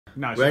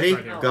No, Ready?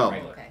 right here. Go.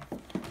 Okay.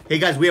 Hey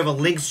guys, we have a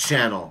links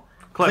channel.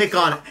 Click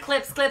on it.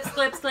 Clips.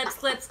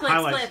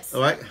 Highlights.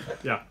 All right.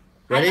 Yeah.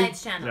 Ready?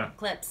 Highlights channel. Yeah.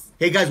 Clips.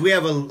 Hey guys, we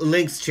have a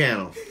links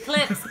channel.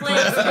 Clips.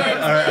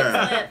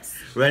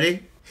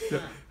 Ready?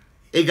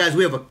 Hey guys,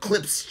 we have a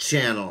clips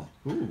channel.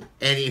 Ooh.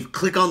 And you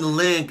click on the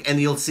link and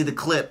you'll see the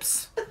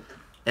clips.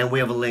 And we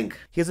have a link.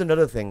 Here's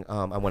another thing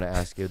I want to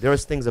ask you.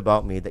 There's things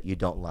about me that you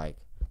don't like.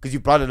 Because you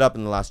brought it up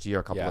in the last year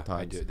a couple of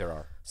times. I do. There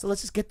are. So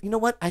let's just get, you know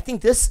what? I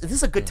think this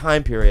is a good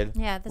time period.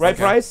 Yeah. This Right, is,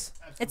 Bryce?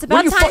 It's What are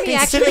about you time he fucking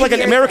actually sitting like an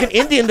hears American it.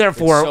 Indian there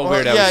for? so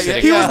weird I was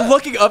sitting He there. was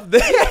looking up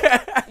there.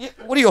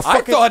 What are you, a I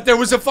fucking... thought there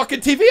was a fucking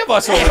TV of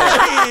us over there.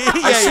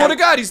 I swear to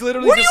God, he's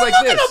literally What are just you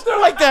like looking this. up there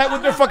like that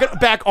with your fucking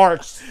back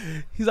arched?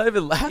 He's not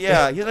even laughing.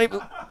 Yeah. You're not even,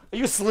 are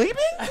you sleeping?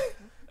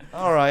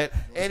 All right.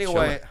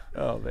 Anyway.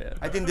 Oh man.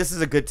 I think this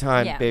is a good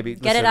time, Yeah. baby.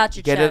 Get it out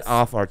your Get chest. it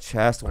off our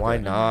chest. Why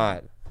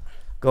not?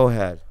 Go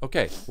ahead.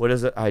 Okay. What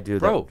is it I do?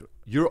 Bro,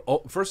 you're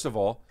first of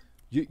all,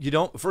 you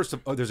don't.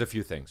 There's a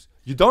few things.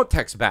 You don't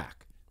text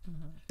back.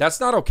 That's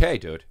not okay,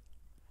 dude.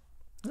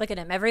 Look at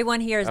him.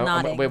 Everyone here is Oh,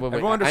 nodding. Wait.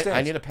 Everyone understands.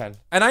 I need a pen.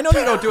 And I know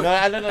you don't do it. No.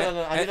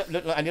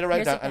 I need to write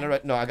Here's down. a pen.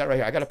 No, I got right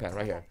here. I got a pen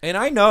right here. And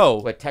I know.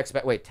 Wait, text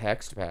back. Wait,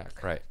 text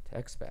back. Right.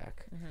 Text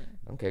back.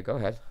 Okay, go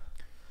ahead.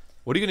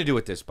 What are you gonna do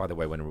with this, by the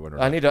way, when we're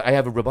I need to. I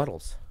have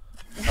rebuttals.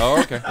 Oh,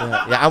 okay.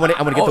 Yeah, I want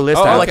to get the list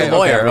oh, out. like a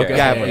lawyer, okay.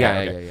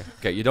 Yeah.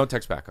 Okay, you don't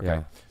text back.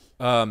 Okay.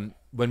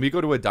 When we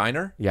go to a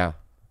diner, Yeah.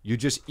 you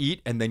just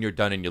eat and then you're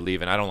done and you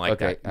leave, and I don't like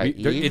Okay, that. I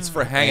eat It's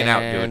for hanging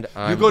out, and dude.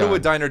 You I'm go to a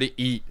done. diner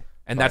to eat,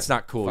 and that's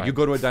not cool. Fine. You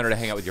go to a diner to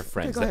hang out with your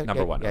friends. Go ahead.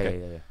 Number one. Yeah,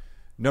 Okay.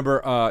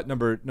 yeah.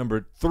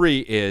 Number three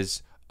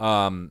is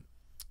oh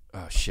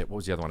shit. What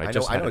was the other one? I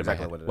just know had it in my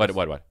exactly head. what it is.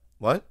 What?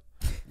 What?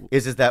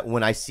 Is that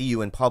when I see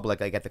you in public,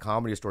 like at the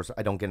comedy store, so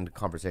I don't get into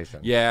conversation?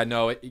 Yeah.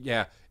 No.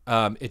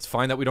 It's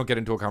fine that we don't get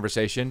into a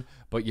conversation,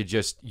 but you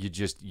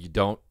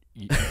don't.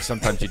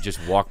 Sometimes you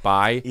just walk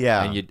by,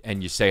 Yeah.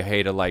 and you say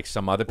hey to like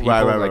some other people,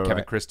 Right, like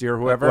Kevin Christie or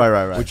whoever,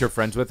 Right. which you're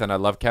friends with, and I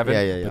love Kevin,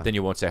 Yeah. but then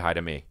you won't say hi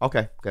to me.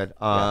 Okay, good.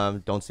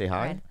 Don't say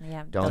hi. Right.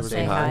 Yeah. Don't Don't say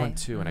say hi. hi. One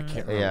too, and I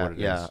can't remember what it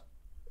is. Yeah.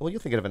 Well, you'll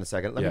think of it in a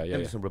second. Let me Yeah.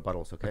 do some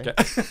rebuttals, okay?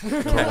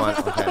 Okay. Number one,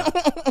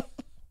 okay.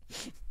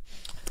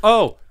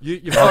 Oh,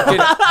 you fucking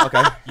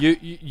Okay.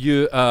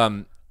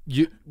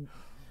 you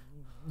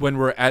when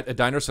we're at a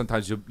diner,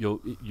 sometimes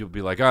you'll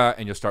be like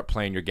and you'll start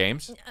playing your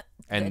games,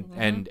 and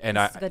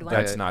That's a good one.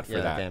 that's not for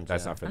Yeah, that. games,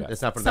 That's yeah. not for that.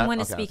 It's not for Someone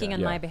that? is Okay, speaking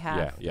okay. on my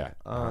behalf. Yeah.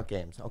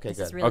 Games. Okay, This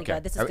good. is really Okay.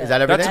 good. This is Is good.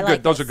 that everything? That's I good.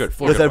 like Those are this. good.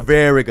 Four Those good are ones.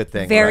 very good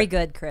things. Very right?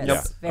 good, Chris.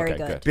 Yeah. Very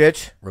Okay, good.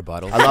 Bitch,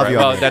 Rebuttal. I love you.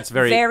 Well, that's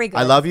very. Very good.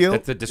 I love you.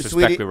 That's the disrespect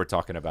Sweetie, we were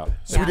talking about.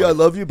 Sweetie, I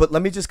love you, but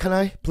let me just, can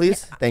I,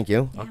 please? Thank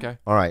you. Okay.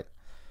 All right.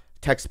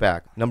 Text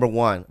back. Number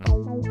one.